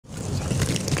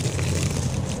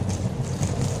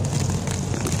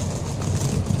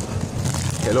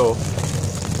Hello?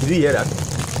 Did you hear that?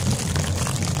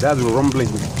 That's the rumbling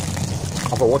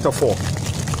of a waterfall.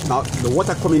 Now, the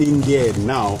water coming in there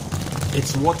now,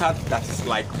 it's water that is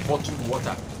like bottled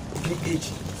water, pH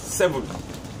 7.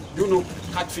 You know,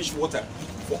 catfish water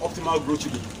for optimal growth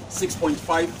should be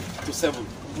 6.5 to 7.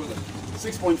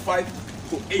 6.5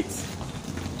 to 8.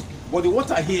 But the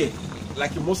water here,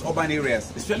 like in most urban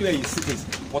areas, especially in cities,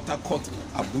 Port Harcourt,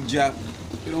 Abuja,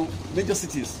 you know, major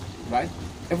cities, right?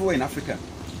 Everywhere in Africa,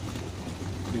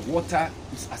 the water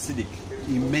is acidic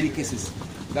in many cases.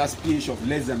 That's pH of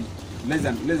less than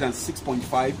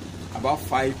 6.5, about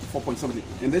 5, 4 point something.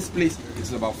 In this place,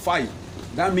 it's about 5.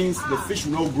 That means the fish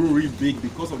will not grow really big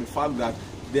because of the fact that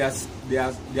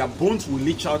their bones will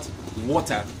leach out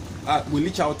water. Will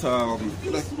leach out.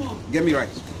 Get me right.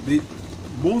 The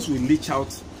bones will leach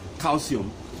out calcium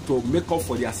to make up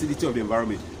for the acidity of the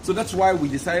environment. So that's why we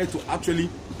decided to actually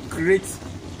create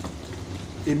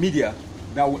a media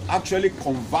that will actually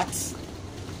convert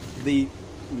the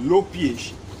low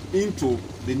pH into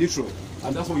the neutral,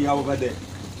 and that's what we have over there.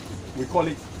 We call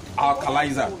it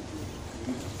alkalizer.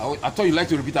 I thought you'd like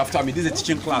to repeat after me. This is a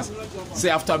teaching class. Say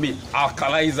after me,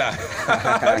 alkalizer.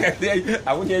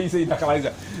 I won't hear you say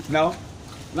alkalizer. Now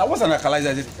what's an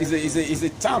alkalizer? It's a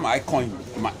term I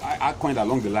coined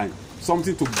along the line.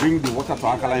 Something to bring the water to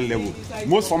alkaline level.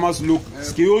 Most farmers look,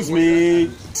 excuse me,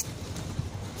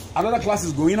 another class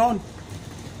is going on.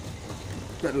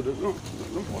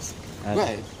 Don't pause. Go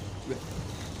ahead.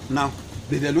 Now,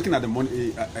 they're looking at the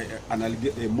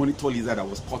a monitor lizard that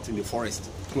was caught in the forest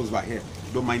close by here.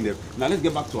 Don't mind them. Now, let's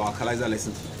get back to our alkalizer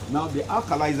lesson. Now, the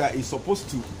alkalizer is supposed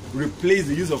to replace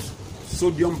the use of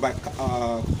sodium by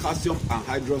calcium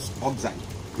anhydrous oxide.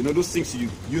 You know, those things you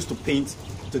used to paint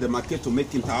to the market to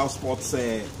make inter-house sports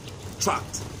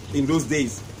tract in those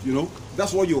days. You know,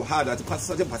 that's what you had at a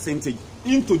certain percentage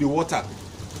into the water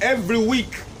every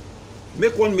week.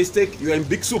 Make one mistake, you're in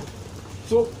big soup.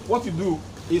 So what you do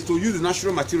is to use the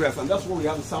natural materials, and that's what we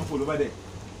have a sample over there.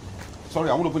 Sorry,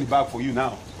 I want to put it back for you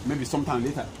now, maybe sometime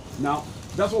later. Now,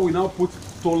 that's what we now put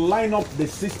to line up the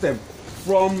system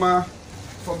from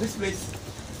this place,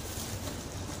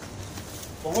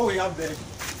 from what we have there,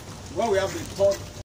 where we have the third